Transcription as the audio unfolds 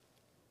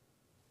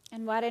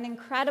And what an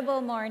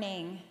incredible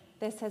morning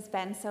this has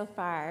been so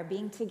far,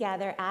 being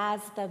together as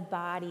the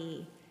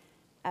body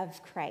of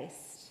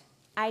Christ.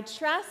 I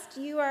trust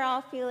you are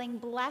all feeling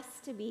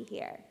blessed to be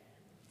here.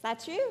 Is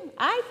that true?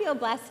 I feel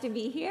blessed to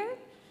be here,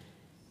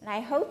 and I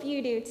hope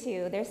you do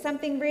too. There's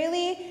something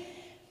really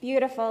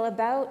beautiful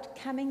about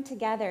coming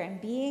together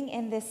and being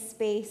in this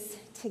space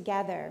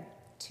together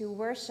to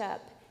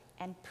worship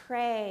and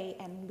pray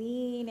and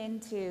lean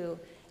into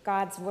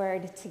God's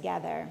word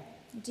together.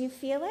 Do you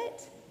feel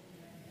it?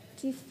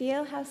 Do you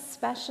feel how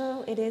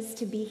special it is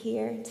to be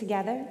here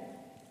together?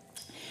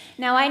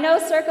 Now, I know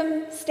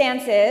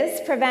circumstances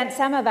prevent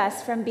some of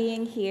us from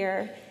being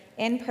here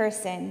in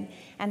person,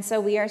 and so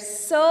we are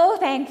so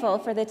thankful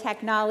for the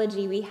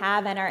technology we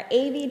have and our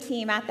AV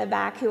team at the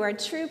back who are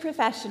true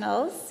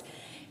professionals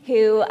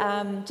who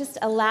just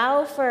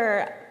allow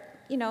for,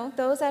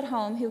 those at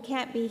home who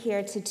can't be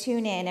here to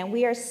tune in, and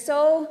we are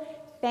so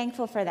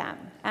thankful for them.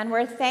 And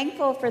we're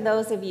thankful for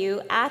those of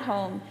you at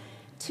home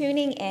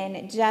tuning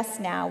in just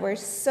now. We're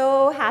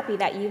so happy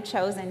that you've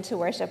chosen to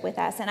worship with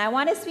us. And I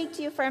want to speak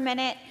to you for a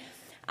minute.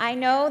 I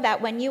know that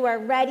when you are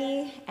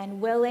ready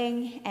and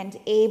willing and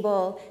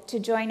able to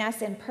join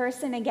us in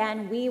person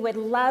again, we would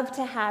love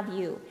to have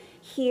you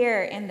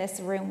here in this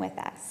room with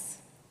us.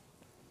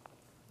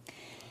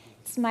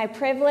 It's my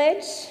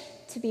privilege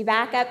to be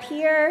back up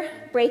here,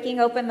 breaking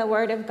open the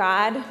Word of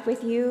God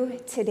with you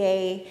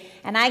today.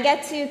 And I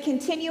get to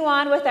continue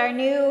on with our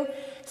new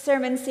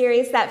sermon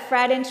series that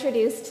Fred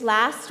introduced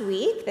last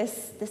week,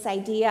 this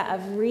idea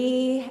of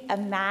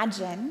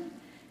reimagine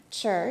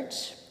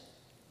church.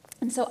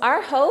 And so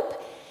our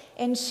hope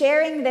in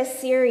sharing this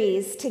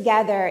series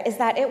together is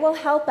that it will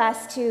help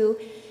us to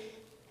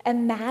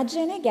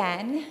imagine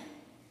again,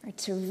 or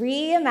to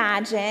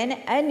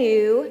reimagine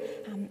anew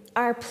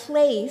our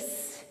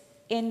place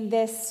in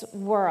this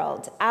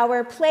world,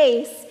 our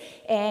place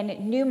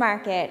in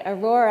Newmarket,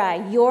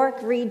 Aurora,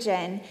 York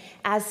region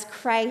as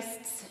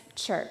Christ's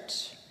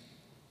church.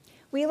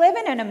 We live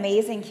in an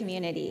amazing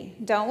community,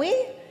 don't we?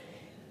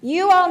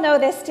 You all know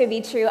this to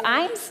be true.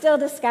 I'm still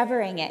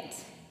discovering it,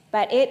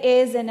 but it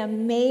is an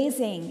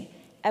amazing,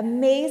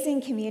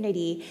 amazing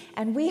community,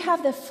 and we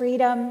have the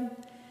freedom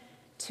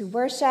to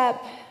worship.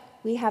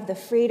 We have the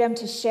freedom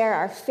to share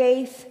our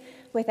faith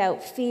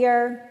without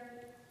fear.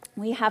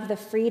 We have the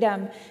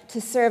freedom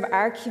to serve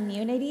our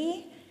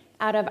community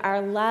out of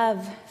our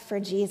love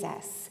for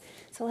Jesus.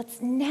 So let's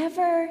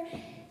never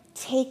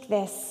take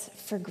this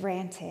for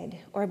granted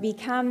or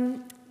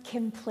become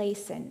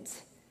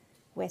complacent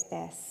with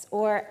this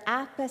or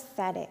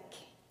apathetic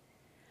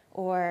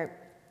or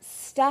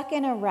stuck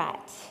in a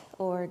rut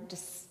or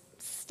just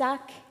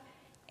stuck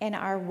in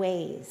our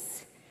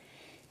ways.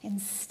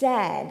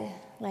 Instead,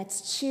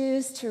 let's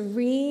choose to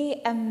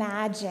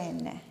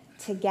reimagine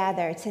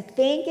together, to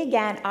think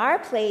again our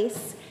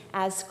place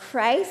as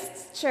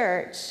Christ's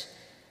church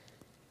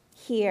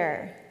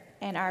here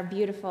in our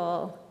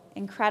beautiful,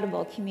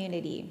 incredible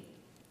community.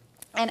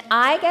 And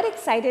I get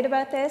excited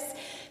about this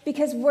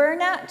because we're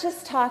not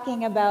just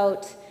talking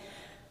about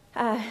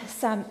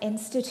some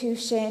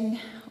institution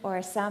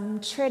or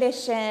some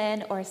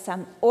tradition or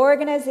some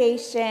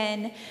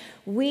organization.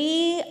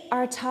 We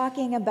are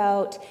talking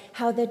about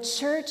how the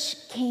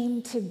church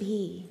came to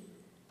be.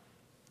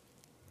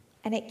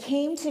 And it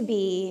came to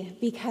be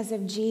because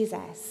of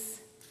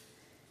Jesus.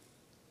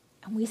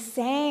 And we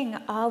sang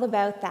all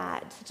about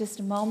that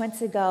just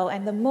moments ago.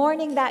 And the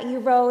morning that you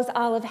rose,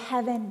 all of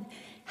heaven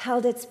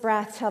held its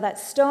breath till that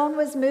stone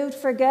was moved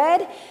for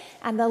good,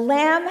 and the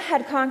Lamb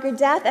had conquered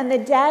death, and the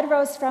dead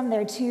rose from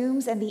their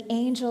tombs, and the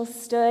angels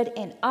stood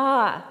in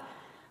awe,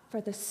 for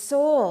the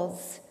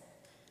souls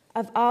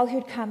of all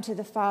who'd come to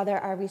the Father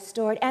are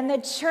restored, and the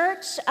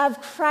church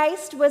of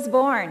Christ was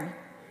born.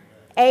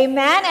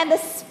 Amen. And the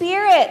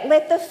Spirit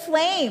lit the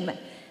flame.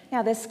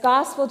 Now this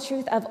gospel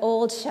truth of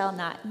old shall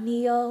not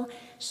kneel,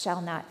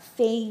 shall not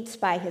faint.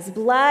 By his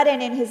blood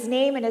and in his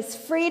name and his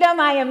freedom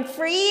I am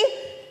free,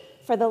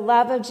 for the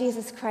love of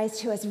Jesus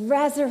Christ who has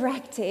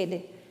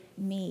resurrected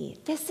me.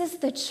 This is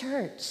the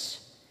church.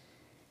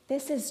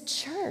 This is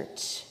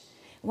church.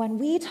 When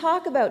we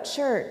talk about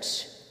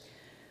church,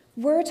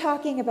 we're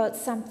talking about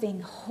something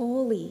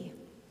holy,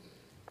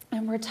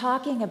 and we're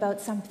talking about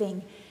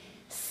something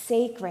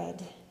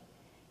sacred.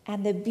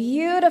 And the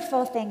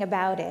beautiful thing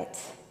about it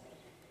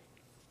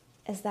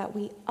is that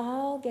we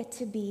all get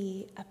to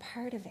be a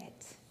part of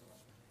it.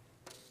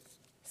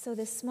 So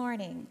this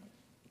morning,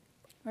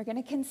 we're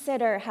going to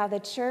consider how the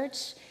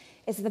church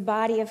is the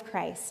body of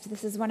Christ.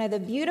 This is one of the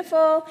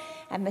beautiful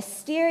and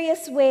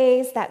mysterious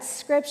ways that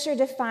Scripture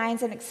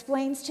defines and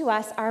explains to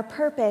us our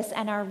purpose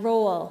and our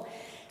role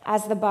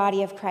as the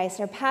body of Christ.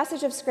 Our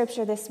passage of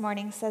Scripture this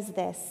morning says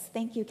this.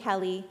 Thank you,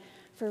 Kelly,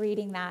 for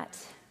reading that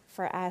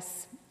for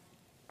us.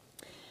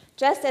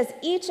 Just as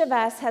each of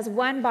us has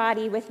one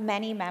body with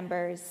many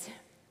members,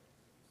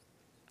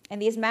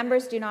 and these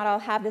members do not all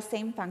have the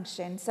same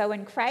function, so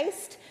in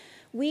Christ,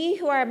 we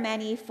who are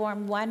many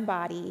form one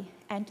body,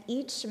 and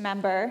each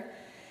member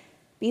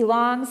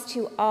belongs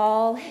to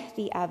all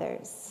the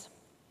others.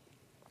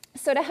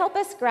 So to help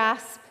us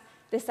grasp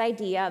this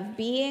idea of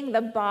being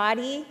the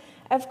body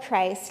of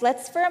Christ,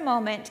 let's for a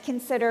moment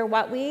consider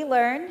what we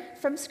learn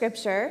from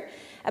Scripture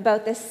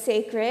about this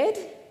sacred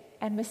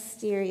and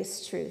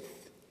mysterious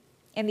truth.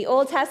 In the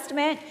Old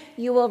Testament,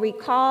 you will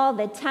recall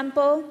the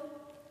temple.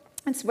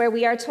 It's where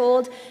we are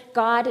told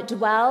God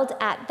dwelled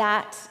at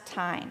that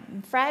time.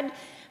 And Fred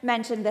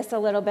mentioned this a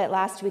little bit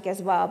last week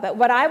as well, but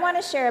what I want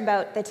to share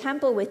about the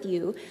temple with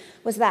you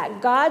was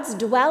that God's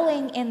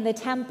dwelling in the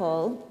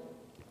temple,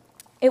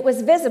 it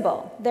was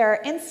visible. There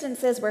are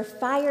instances where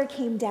fire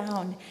came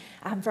down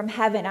from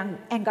heaven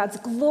and God's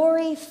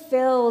glory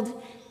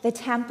filled the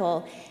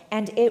temple,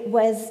 and it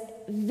was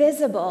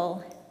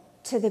visible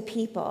to the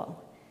people.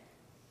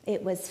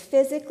 It was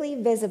physically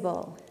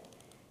visible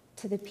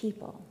to the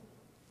people.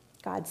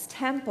 God's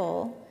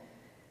temple,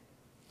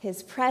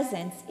 his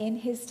presence in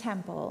his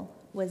temple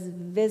was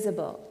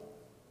visible.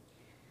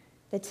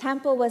 The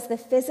temple was the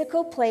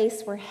physical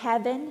place where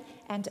heaven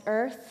and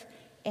earth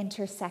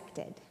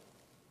intersected.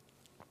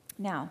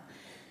 Now,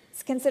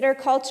 let's consider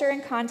culture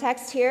and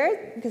context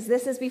here, because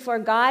this is before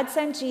God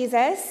sent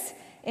Jesus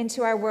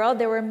into our world.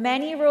 There were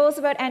many rules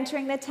about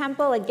entering the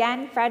temple.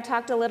 Again, Fred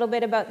talked a little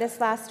bit about this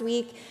last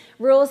week.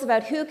 Rules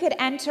about who could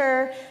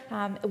enter,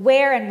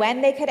 where and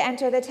when they could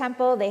enter the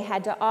temple. They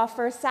had to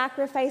offer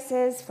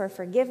sacrifices for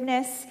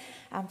forgiveness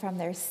from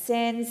their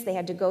sins. They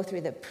had to go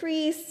through the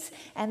priests.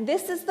 And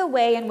this is the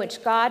way in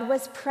which God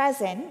was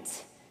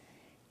present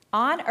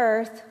on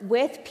earth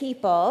with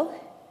people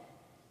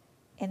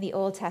in the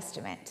Old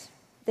Testament.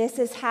 This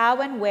is how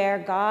and where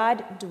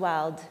God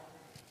dwelled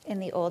in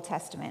the Old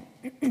Testament.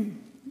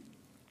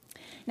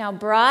 Now,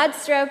 broad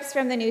strokes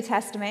from the New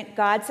Testament,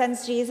 God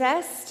sends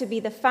Jesus to be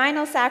the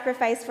final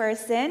sacrifice for our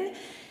sin.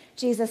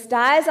 Jesus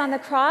dies on the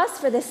cross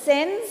for the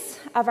sins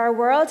of our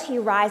world. He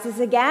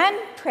rises again,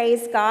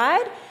 praise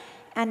God,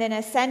 and in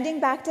ascending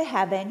back to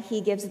heaven,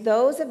 he gives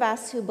those of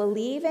us who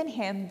believe in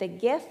him the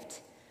gift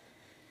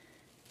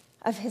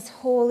of his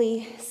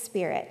Holy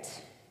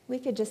Spirit. We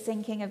could just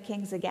sing King of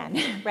Kings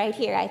again right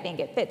here, I think.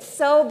 It fits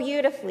so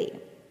beautifully.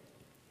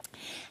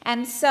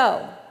 And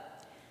so,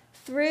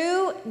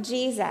 through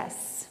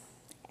Jesus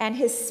and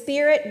his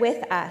Spirit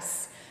with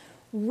us,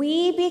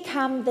 we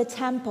become the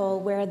temple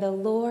where the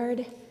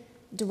Lord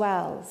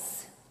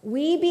dwells.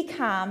 We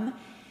become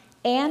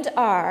and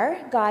are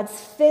God's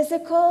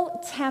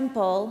physical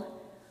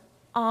temple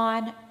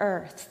on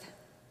earth.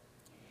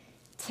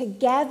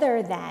 Together,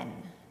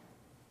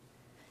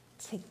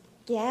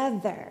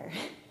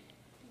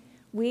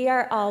 we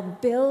are all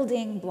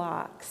building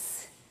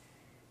blocks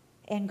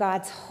in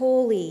God's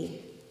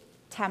holy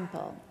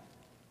temple.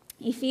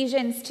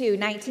 Ephesians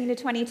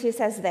 2:19-22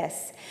 says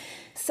this: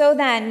 "So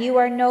then, you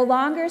are no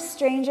longer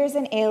strangers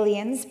and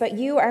aliens, but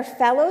you are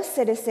fellow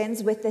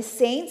citizens with the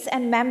saints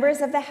and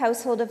members of the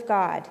household of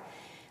God,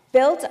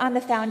 built on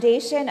the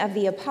foundation of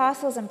the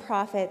apostles and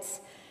prophets,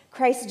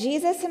 Christ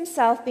Jesus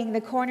himself being the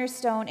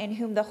cornerstone, in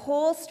whom the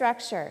whole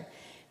structure,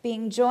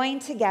 being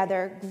joined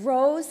together,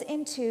 grows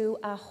into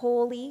a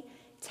holy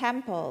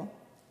temple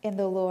in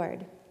the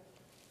Lord.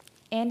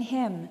 In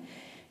him,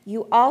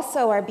 you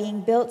also are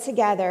being built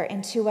together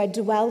into a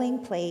dwelling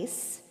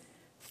place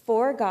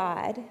for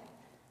God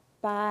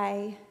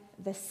by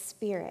the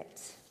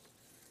Spirit."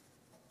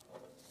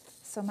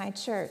 So, my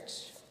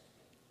church,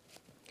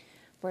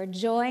 we're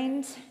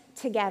joined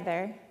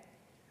together.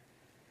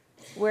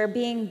 We're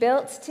being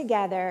built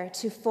together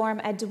to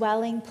form a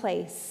dwelling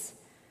place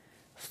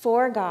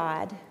for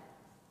God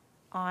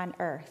on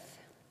earth.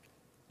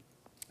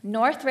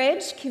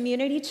 Northridge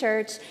Community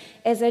Church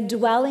is a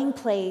dwelling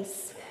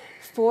place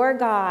for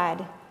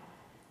God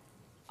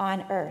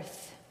on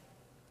earth.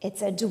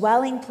 It's a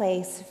dwelling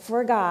place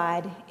for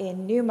God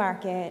in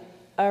Newmarket,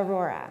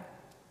 Aurora.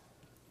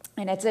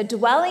 And it's a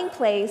dwelling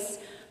place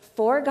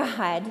for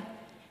God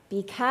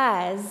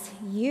because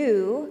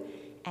you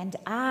and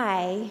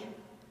I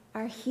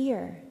are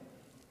here.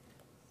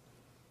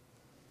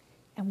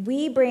 And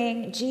we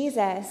bring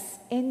Jesus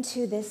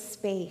into this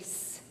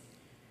space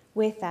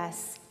with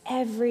us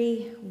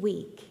every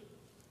week.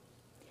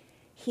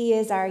 He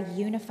is our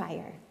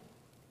unifier.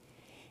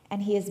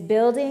 And he is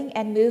building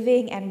and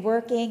moving and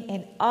working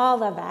in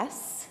all of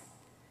us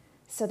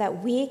so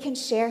that we can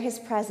share his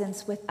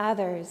presence with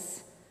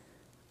others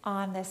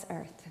on this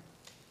earth.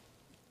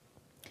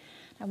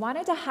 I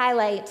wanted to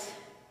highlight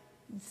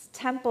these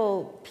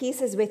temple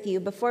pieces with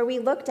you before we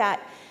looked at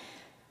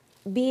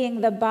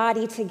being the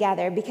body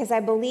together, because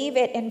I believe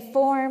it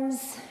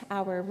informs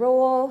our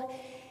role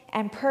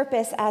and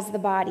purpose as the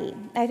body.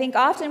 I think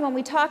often when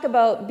we talk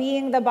about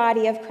being the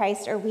body of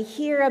Christ, or we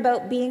hear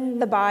about being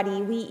the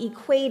body, we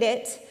equate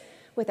it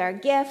with our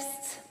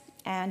gifts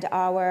and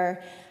our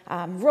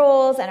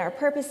roles and our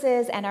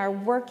purposes and our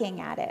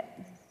working at it.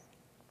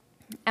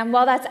 And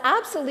while that's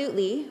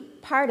absolutely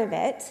part of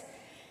it,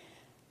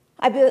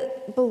 I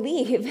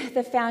believe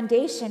the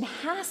foundation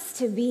has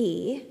to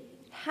be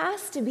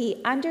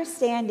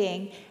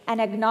understanding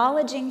and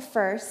acknowledging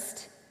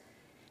first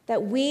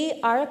that we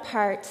are a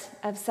part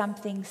of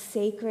something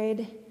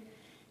sacred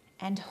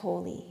and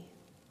holy.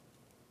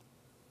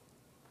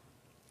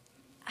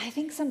 I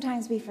think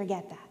sometimes we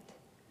forget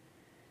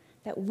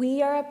that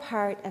we are a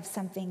part of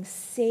something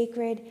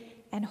sacred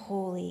and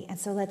holy. And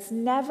so let's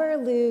never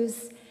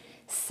lose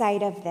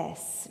sight of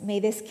this. May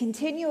this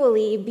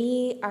continually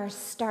be our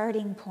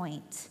starting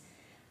point.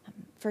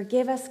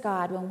 Forgive us,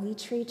 God, when we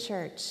treat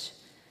church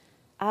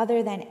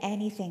other than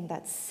anything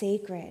that's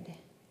sacred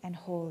and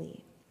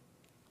holy.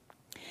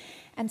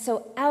 And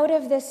so out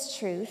of this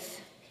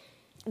truth,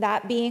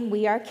 that being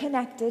we are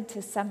connected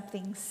to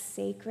something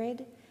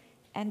sacred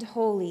and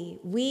holy,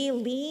 we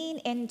lean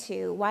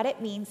into what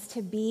it means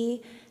to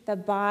be the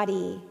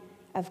body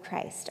of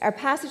Christ. Our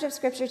passage of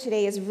scripture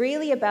today is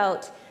really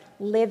about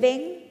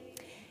living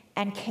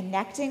and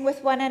connecting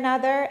with one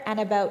another and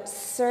about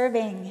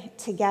serving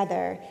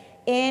together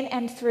in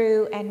and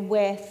through and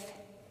with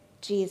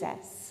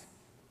Jesus.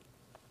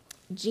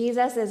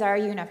 Jesus is our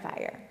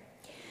unifier.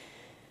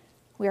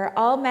 We are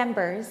all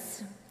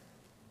members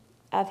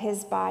of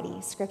his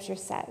body, scripture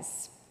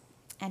says.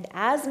 And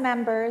as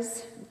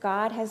members,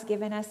 God has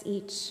given us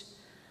each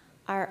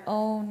our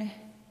own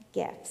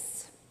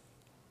gifts.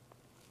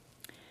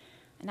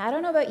 And I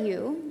don't know about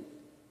you,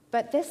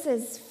 but this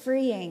is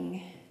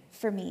freeing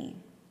for me.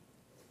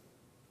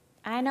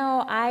 I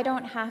know I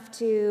don't have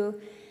to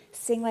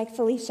sing like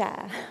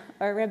Felicia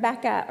or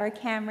Rebecca or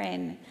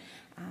Cameron.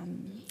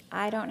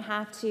 I don't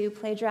have to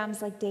play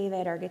drums like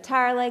David or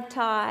guitar like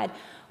Todd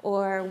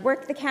or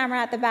work the camera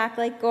at the back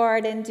like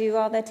Gord and do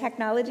all the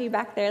technology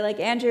back there like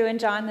Andrew and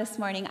John this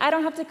morning. I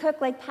don't have to cook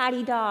like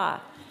Patty Daw.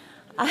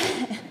 I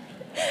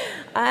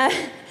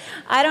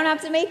don't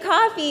have to make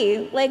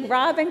coffee like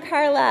Rob and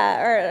Carla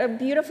or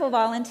beautiful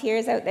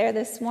volunteers out there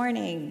this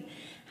morning.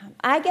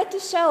 I get to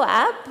show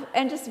up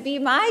and just be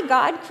my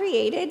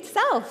God-created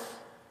self.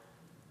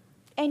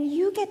 And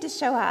you get to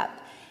show up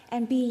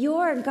and be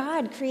your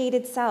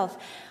God-created self.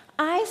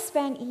 I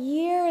spent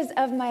years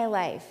of my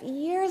life,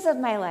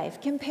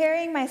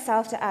 comparing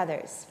myself to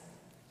others.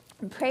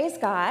 And praise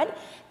God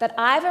that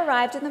I've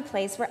arrived in the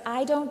place where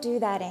I don't do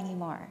that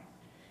anymore.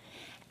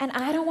 And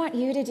I don't want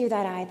you to do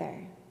that either.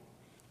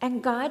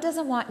 And God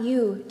doesn't want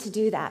you to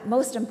do that.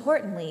 Most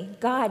importantly,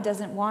 God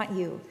doesn't want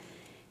you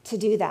to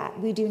do that.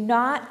 We do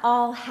not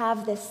all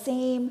have the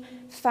same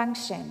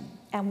function,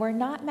 and we're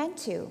not meant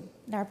to.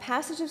 And our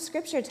passage of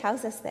scripture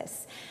tells us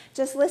this.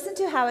 Just listen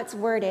to how it's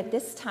worded,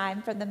 this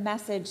time from the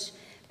Message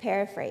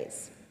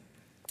paraphrase.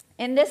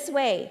 In this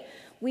way,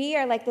 we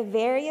are like the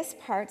various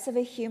parts of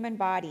a human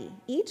body.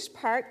 Each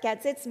part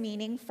gets its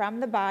meaning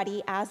from the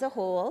body as a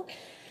whole,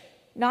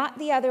 not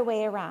the other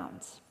way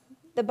around.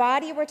 The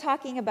body we're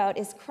talking about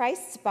is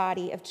Christ's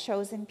body of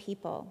chosen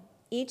people.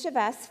 Each of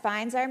us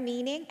finds our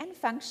meaning and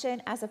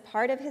function as a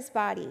part of his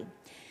body.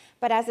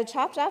 But as a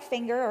chopped off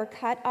finger or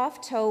cut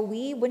off toe,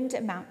 we wouldn't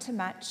amount to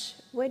much,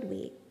 would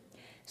we?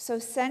 So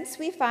since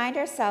we find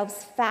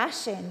ourselves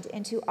fashioned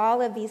into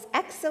all of these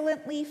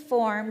excellently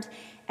formed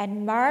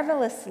and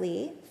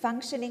marvelously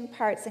functioning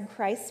parts in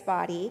Christ's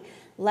body,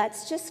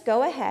 let's just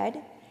go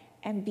ahead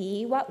and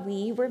be what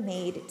we were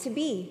made to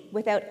be,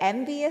 without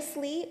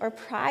enviously or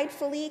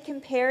pridefully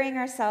comparing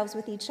ourselves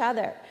with each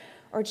other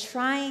or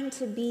trying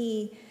to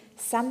be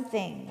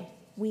something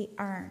we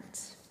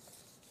aren't.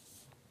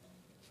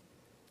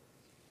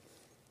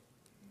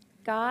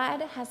 God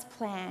has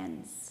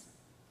plans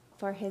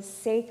for his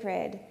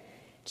sacred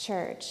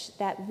church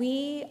that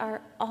we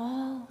are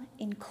all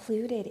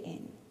included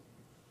in.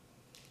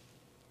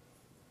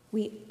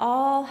 We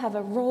all have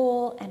a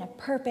role and a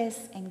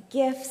purpose and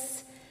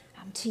gifts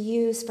to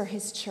use for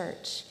his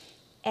church.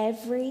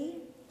 Every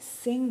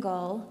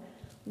single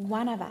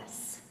one of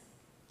us.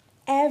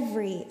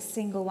 Every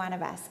single one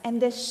of us. And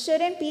this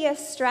shouldn't be a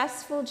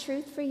stressful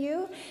truth for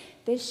you.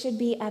 This should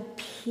be a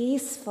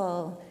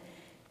peaceful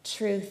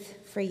truth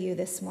for you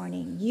this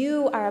morning.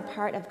 You are a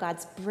part of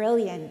God's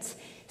brilliant,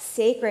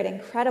 sacred,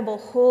 incredible,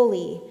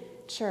 holy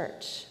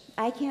church.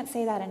 I can't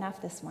say that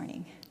enough this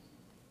morning.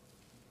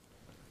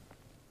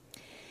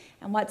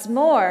 And what's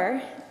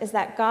more is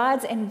that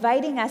God's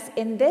inviting us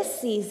in this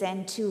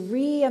season to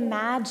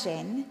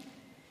reimagine,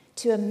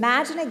 to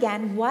imagine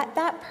again what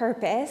that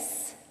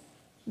purpose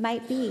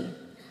might be.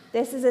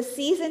 This is a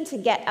season to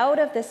get out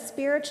of the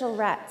spiritual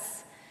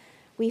ruts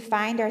we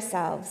find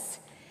ourselves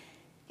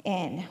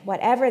in,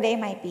 whatever they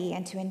might be,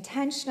 and to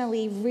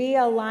intentionally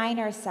realign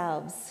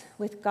ourselves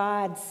with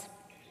God's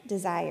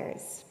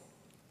desires.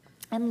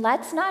 And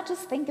let's not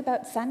just think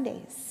about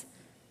Sundays.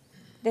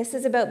 This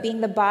is about being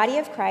the body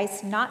of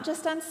Christ, not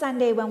just on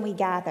Sunday when we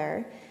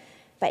gather,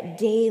 but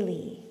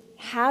daily.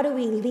 How do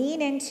we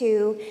lean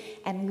into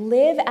and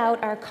live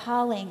out our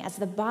calling as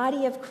the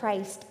body of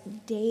Christ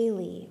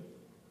daily?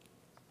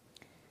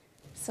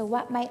 So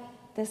what might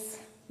this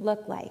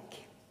look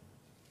like?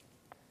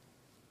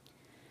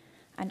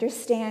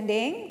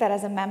 Understanding that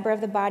as a member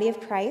of the body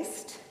of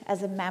Christ,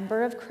 as a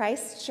member of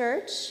Christ's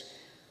church,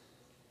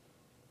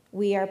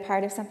 we are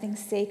part of something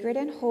sacred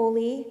and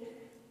holy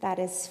that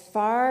is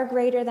far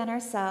greater than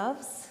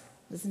ourselves.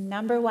 This is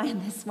number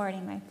one this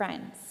morning, my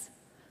friends.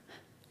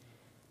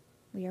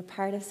 We are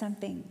part of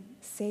something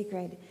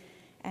sacred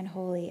and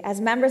holy. As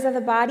members of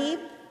the body,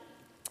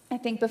 I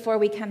think before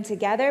we come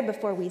together,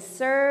 before we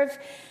serve,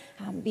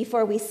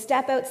 before we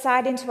step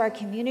outside into our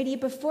community,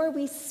 before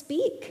we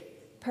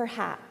speak,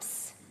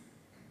 perhaps,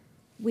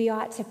 we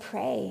ought to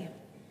pray.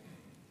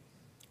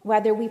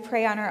 Whether we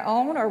pray on our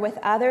own or with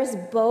others,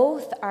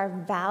 both are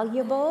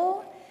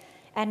valuable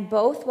and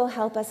both will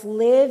help us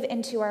live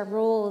into our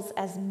roles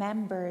as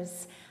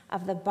members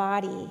of the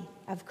body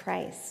of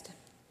Christ.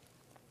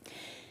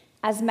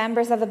 As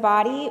members of the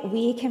body,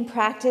 we can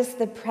practice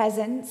the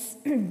presence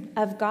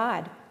of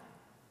God.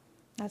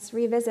 Let's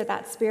revisit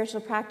that spiritual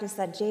practice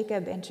that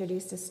Jacob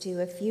introduced us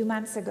to a few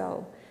months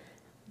ago.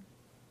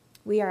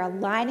 We are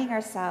aligning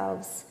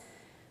ourselves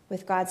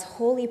with God's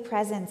holy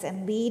presence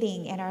and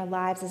leading in our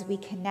lives as we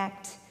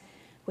connect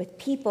with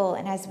people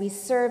and as we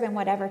serve in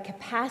whatever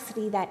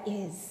capacity that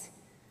is,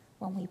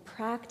 when we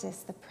practice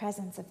the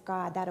presence of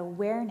God, that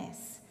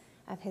awareness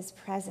of his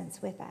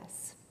presence with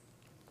us.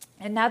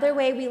 Another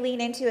way we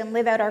lean into and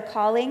live out our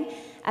calling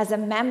as a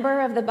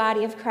member of the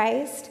body of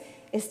Christ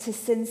is to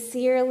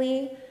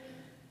sincerely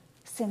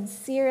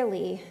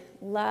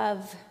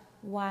love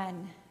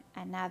one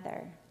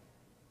another.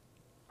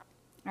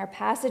 Our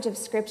passage of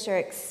Scripture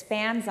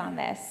expands on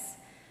this.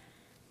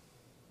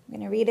 I'm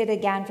going to read it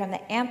again from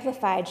the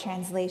Amplified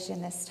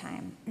Translation this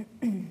time.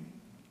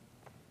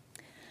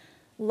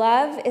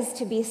 Love is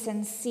to be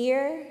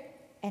sincere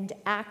and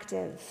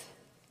active,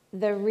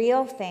 the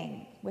real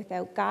thing,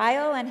 without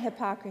guile and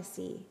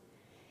hypocrisy.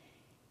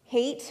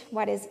 Hate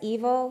what is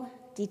evil,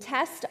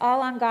 detest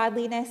all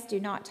ungodliness,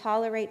 do not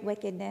tolerate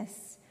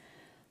wickedness.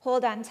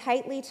 Hold on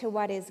tightly to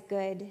what is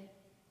good.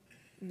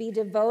 Be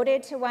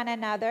devoted to one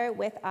another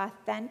with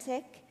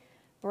authentic,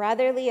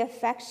 brotherly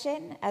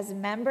affection as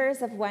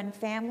members of one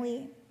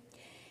family.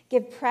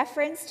 Give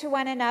preference to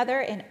one another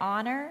in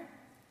honor,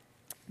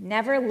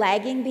 never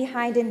lagging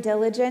behind in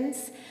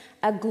diligence,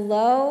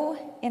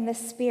 aglow in the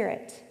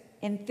Spirit,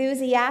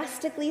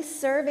 enthusiastically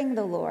serving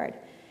the Lord,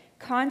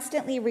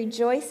 constantly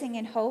rejoicing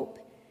in hope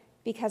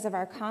because of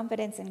our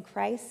confidence in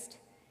Christ,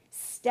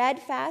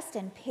 steadfast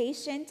and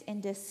patient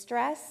in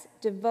distress,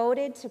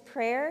 devoted to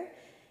prayer,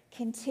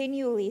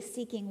 continually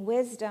seeking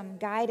wisdom,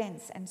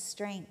 guidance, and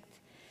strength,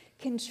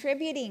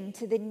 contributing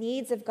to the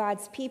needs of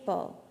God's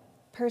people,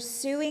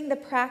 pursuing the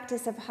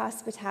practice of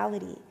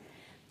hospitality.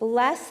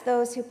 Bless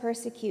those who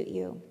persecute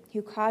you,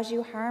 who cause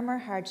you harm or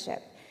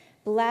hardship.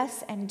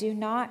 Bless and do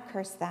not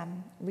curse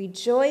them.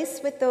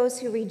 Rejoice with those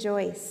who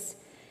rejoice,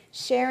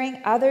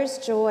 sharing others'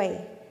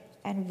 joy,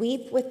 and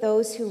weep with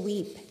those who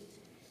weep,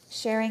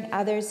 sharing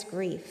others'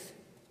 grief.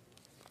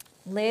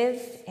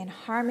 Live in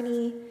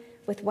harmony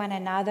with one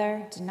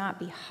another. Do not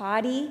be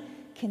haughty,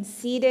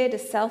 conceited,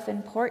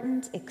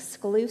 self-important,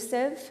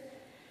 exclusive,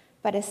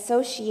 but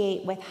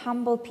associate with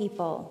humble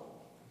people,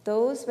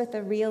 those with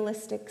a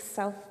realistic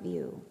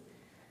self-view.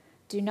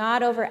 Do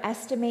not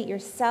overestimate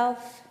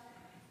yourself.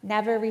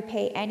 Never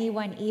repay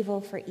anyone evil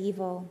for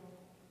evil.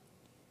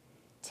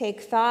 Take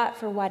thought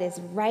for what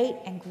is right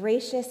and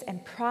gracious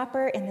and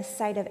proper in the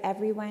sight of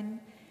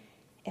everyone.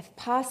 If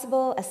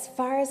possible, as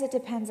far as it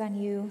depends on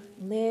you,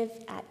 live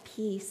at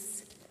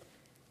peace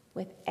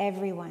with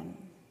everyone.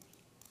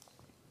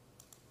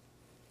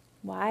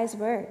 Wise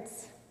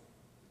words.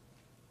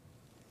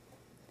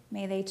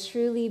 May they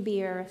truly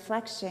be a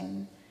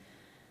reflection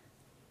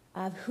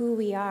of who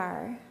we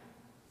are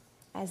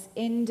as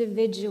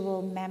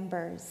individual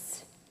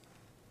members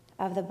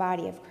of the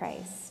body of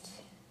Christ.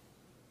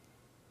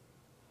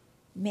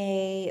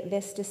 May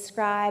this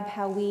describe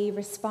how we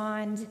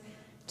respond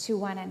to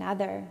one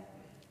another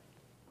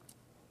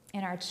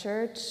in our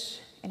church,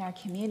 in our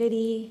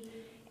community,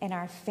 in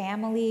our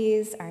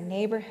families, our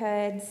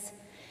neighborhoods.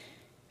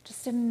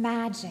 Just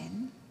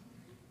reimagine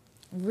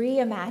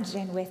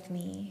with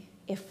me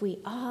if we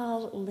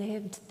all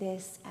lived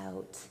this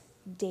out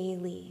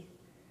daily.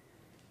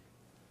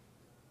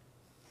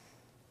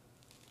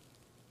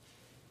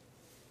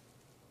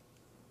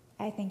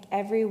 I think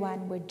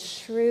everyone would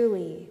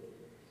truly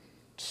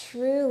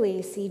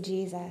see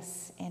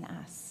Jesus in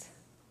us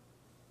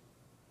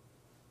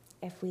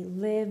if we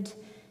lived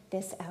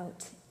this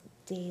out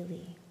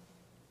daily.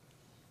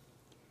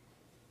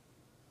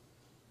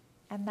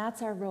 And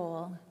that's our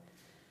role,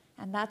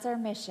 and that's our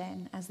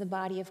mission as the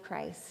body of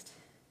Christ,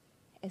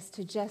 is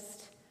to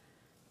just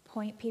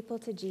point people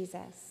to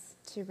Jesus,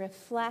 to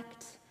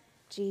reflect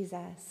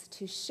Jesus,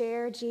 to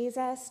share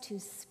Jesus, to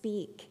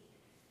speak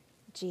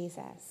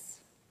Jesus.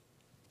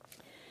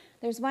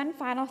 There's one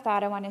final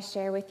thought I want to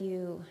share with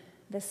you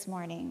this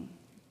morning.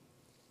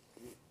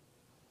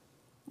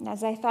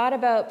 As I thought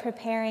about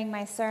preparing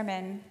my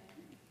sermon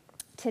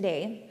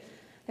today,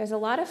 there's a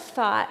lot of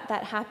thought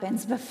that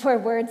happens before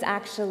words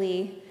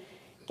actually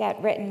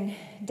get written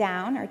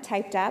down or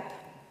typed up.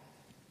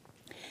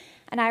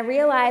 And I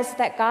realized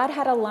that God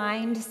had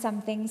aligned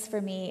some things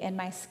for me in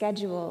my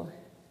schedule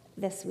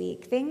this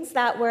week, things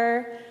that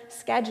were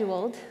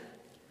scheduled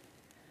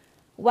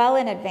well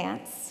in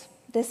advance.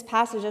 This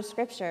passage of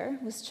Scripture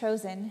was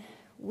chosen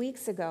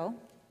weeks ago,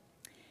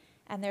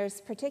 and there's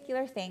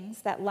particular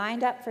things that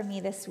lined up for me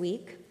this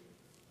week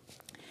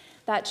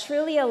that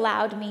truly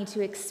allowed me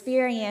to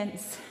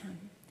experience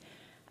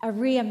a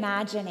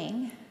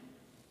reimagining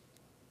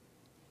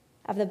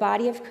of the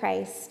body of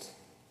Christ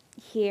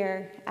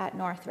here at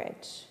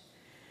Northridge.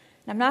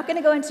 And I'm not going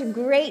to go into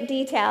great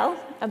detail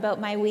about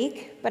my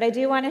week, but I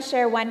do want to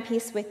share one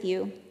piece with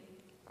you.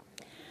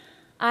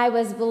 I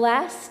was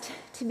blessed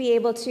to be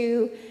able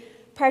to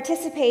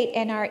participate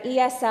in our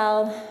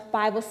ESL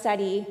Bible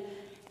study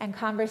and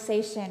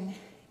conversation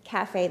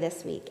cafe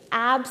this week.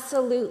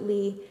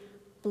 Absolutely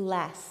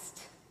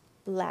blessed.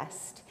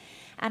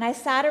 And I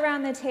sat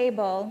around the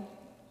table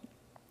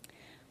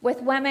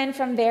with women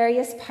from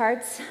various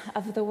parts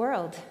of the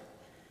world.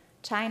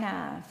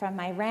 China, from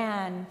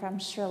Iran, from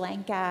Sri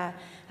Lanka,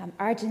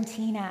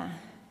 Argentina.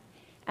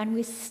 And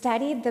we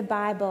studied the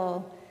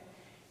Bible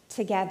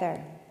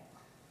together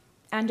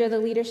under the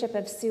leadership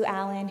of Sue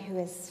Allen, who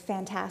is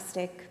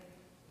fantastic.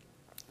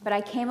 But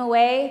I came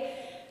away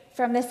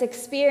from this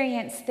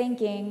experience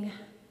thinking,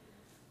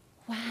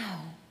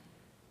 wow,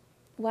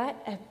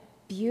 what a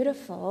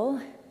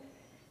beautiful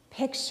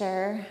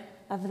picture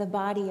of the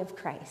body of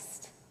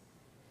Christ.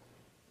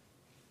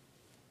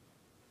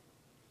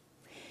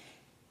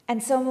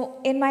 And so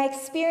in my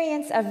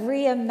experience of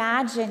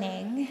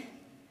reimagining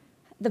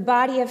the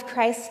body of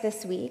Christ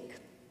this week,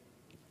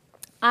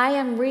 I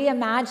am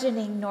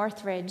reimagining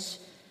Northridge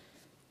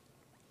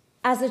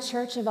as a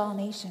church of all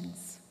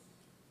nations.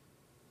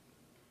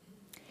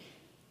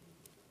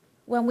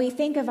 When we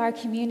think of our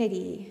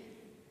community,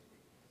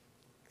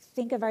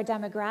 think of our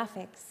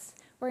demographics,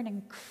 we're an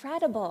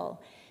incredible,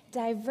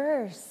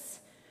 diverse,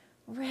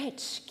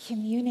 rich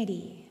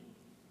community.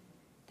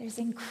 There's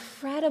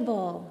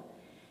incredible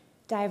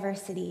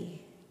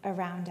diversity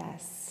around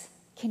us.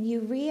 Can you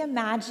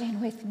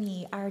reimagine with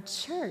me our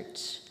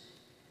church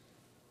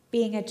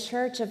being a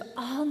church of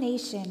all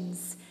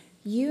nations,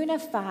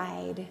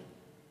 unified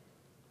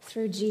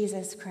through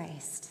Jesus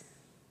Christ?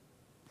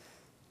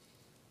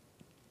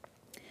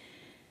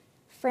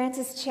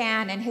 Francis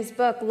Chan, in his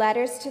book,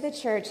 Letters to the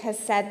Church, has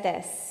said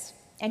this,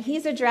 and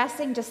he's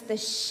addressing just the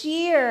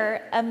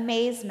sheer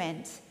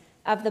amazement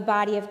of the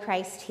body of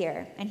Christ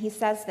here. And he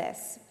says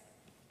this: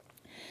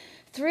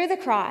 through the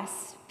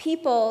cross,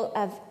 people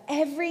of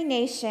every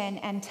nation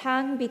and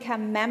tongue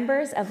become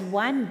members of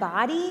one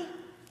body.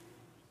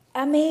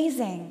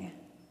 Amazing.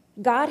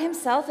 God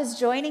himself is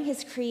joining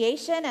his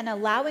creation and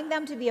allowing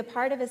them to be a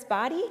part of his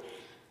body.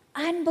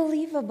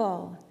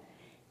 Unbelievable.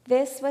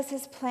 This was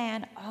his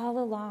plan all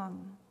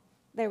along.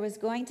 There was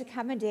going to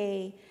come a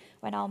day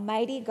when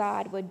Almighty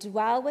God would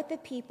dwell with the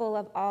people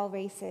of all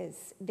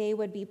races. They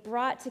would be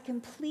brought to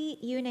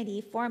complete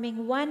unity,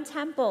 forming one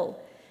temple,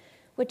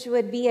 which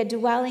would be a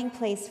dwelling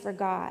place for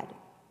God.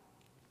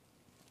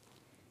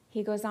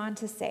 He goes on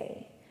to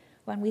say,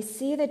 when we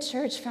see the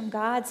church from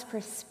God's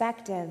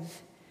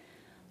perspective,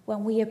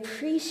 when we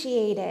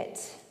appreciate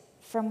it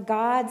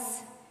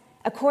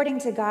according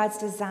to God's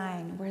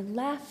design, we're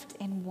left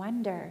in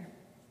wonder.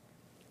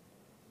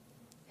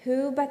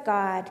 Who but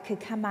God could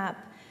come up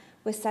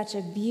with such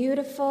a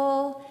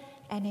beautiful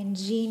and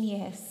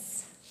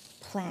ingenious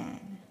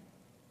plan?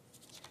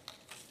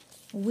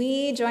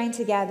 We join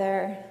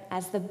together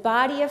as the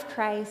body of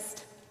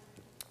Christ,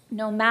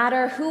 no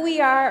matter who we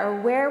are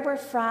or where we're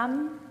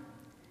from,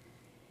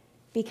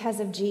 because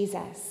of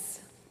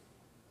Jesus.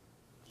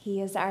 He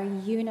is our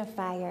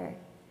unifier.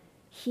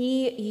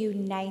 He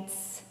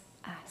unites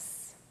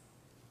us.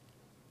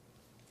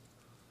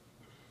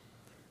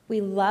 We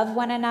love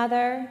one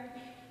another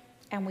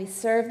and we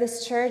serve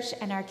this church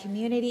and our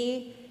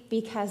community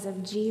because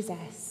of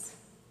Jesus.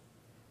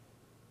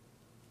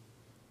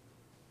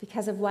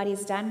 Because of what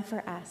he's done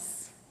for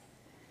us.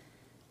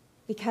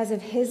 Because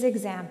of his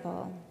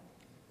example.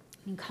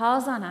 He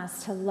calls on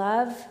us to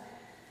love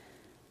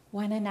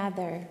one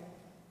another.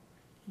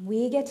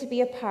 We get to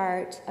be a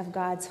part of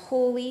God's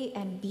holy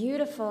and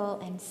beautiful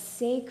and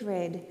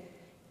sacred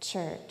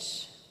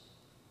church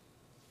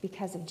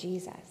because of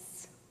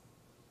Jesus.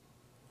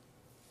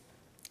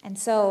 And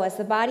so, as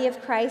the body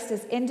of Christ,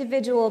 as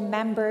individual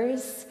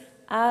members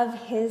of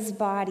his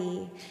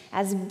body,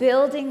 as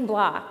building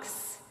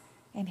blocks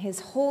in his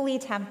holy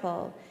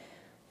temple,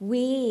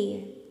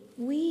 we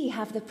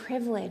have the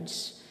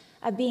privilege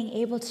of being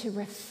able to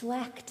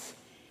reflect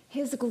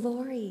his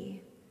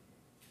glory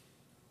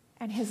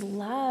and his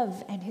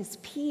love and his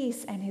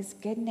peace and his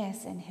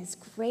goodness and his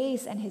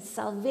grace and his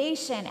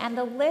salvation, and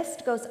the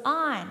list goes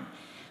on.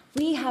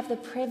 We have the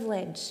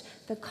privilege,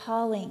 the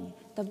calling,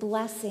 the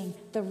blessing,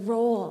 the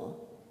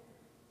role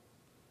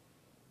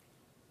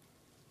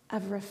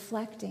of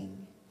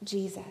reflecting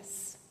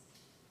Jesus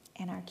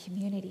in our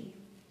community.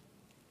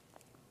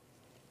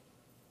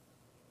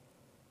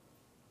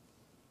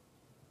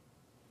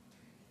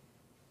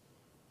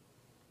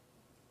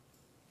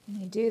 And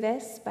we do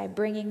this by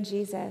bringing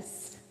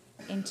Jesus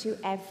into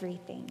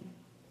everything,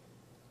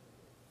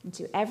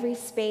 into every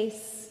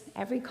space,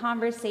 every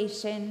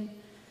conversation,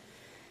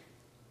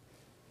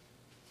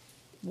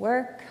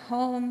 work,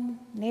 home,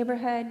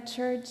 neighborhood,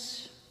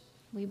 church.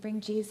 We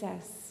bring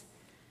Jesus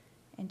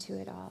into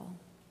it all.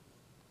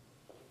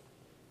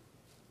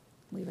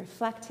 We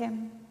reflect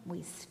him,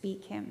 we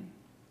speak him.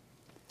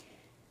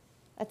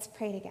 Let's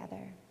pray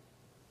together.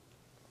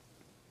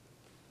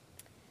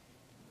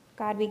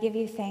 God, we give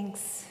you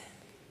thanks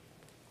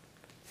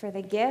for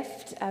the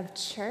gift of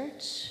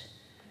church,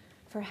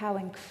 for how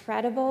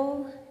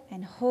incredible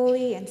and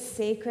holy and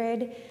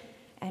sacred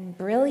and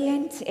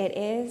brilliant it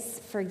is.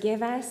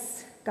 Forgive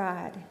us,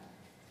 God,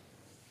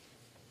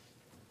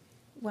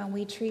 when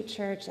we treat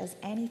church as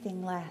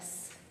anything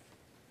less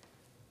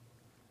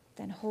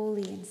than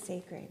holy and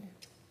sacred.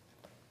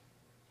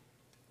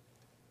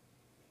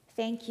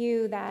 Thank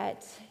you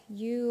that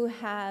you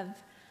have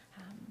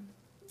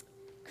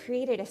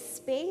created a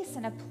space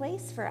and a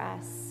place for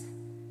us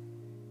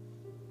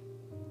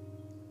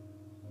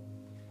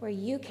where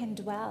you can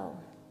dwell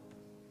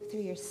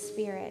through your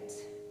Spirit,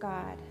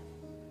 God,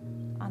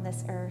 on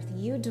this earth.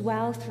 You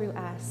dwell through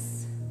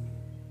us.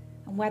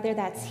 And whether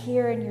that's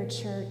here in your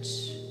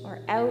church or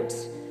out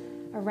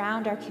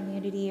around our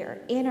community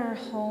or in our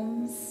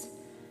homes,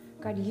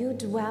 God, you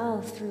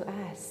dwell through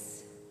us.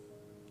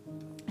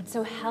 And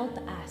so help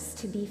us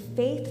to be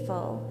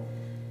faithful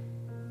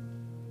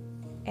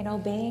in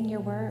obeying your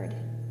word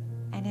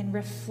and in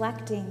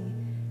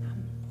reflecting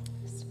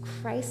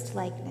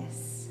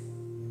Christ-likeness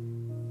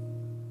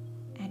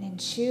and in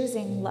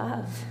choosing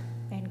love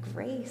and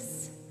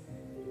grace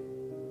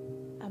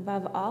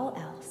above all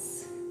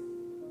else.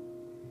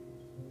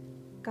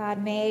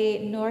 God,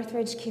 may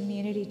Northridge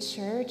Community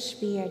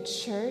Church be a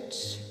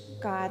church,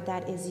 God,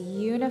 that is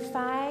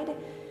unified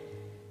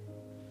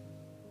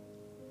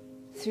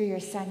through your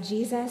Son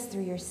Jesus,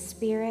 through your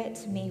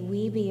Spirit. May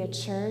we be a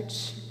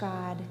church,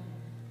 God,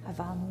 of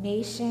all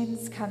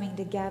nations coming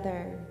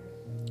together,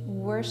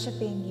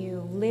 worshiping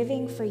you,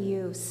 living for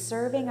you,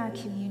 serving our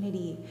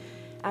community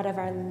out of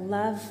our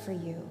love for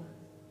you.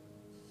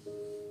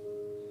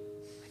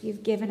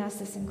 You've given us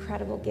this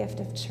incredible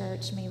gift of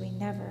church. May we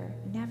never,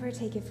 never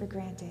take it for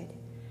granted.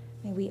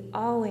 May we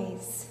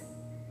always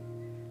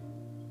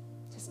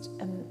just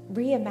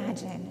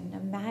reimagine and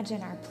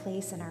imagine our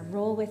place and our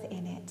role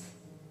within it.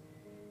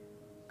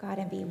 God,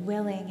 and be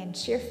willing and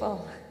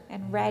cheerful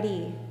and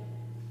ready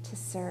to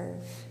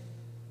serve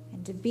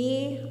and to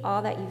be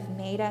all that you've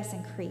made us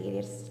and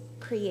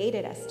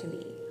created us to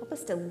be. Help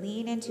us to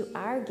lean into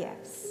our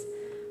gifts,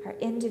 our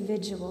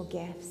individual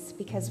gifts,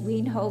 because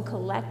we know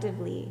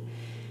collectively,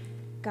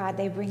 God,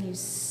 they bring you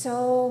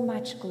so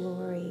much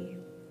glory.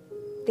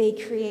 They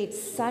create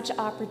such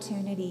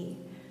opportunity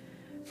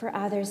for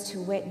others to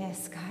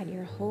witness, God,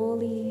 your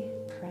holy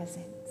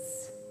presence.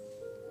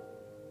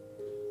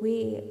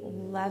 We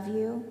love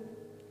you,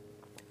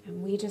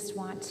 and we just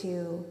want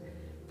to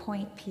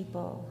point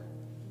people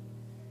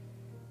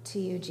to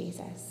you,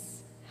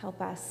 Jesus.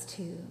 Help us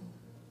to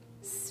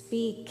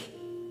speak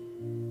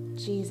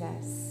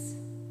Jesus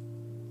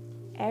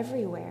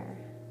everywhere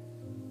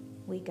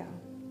we go.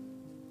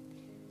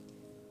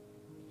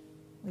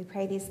 We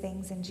pray these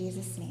things in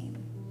Jesus' name.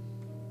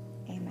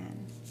 Amen.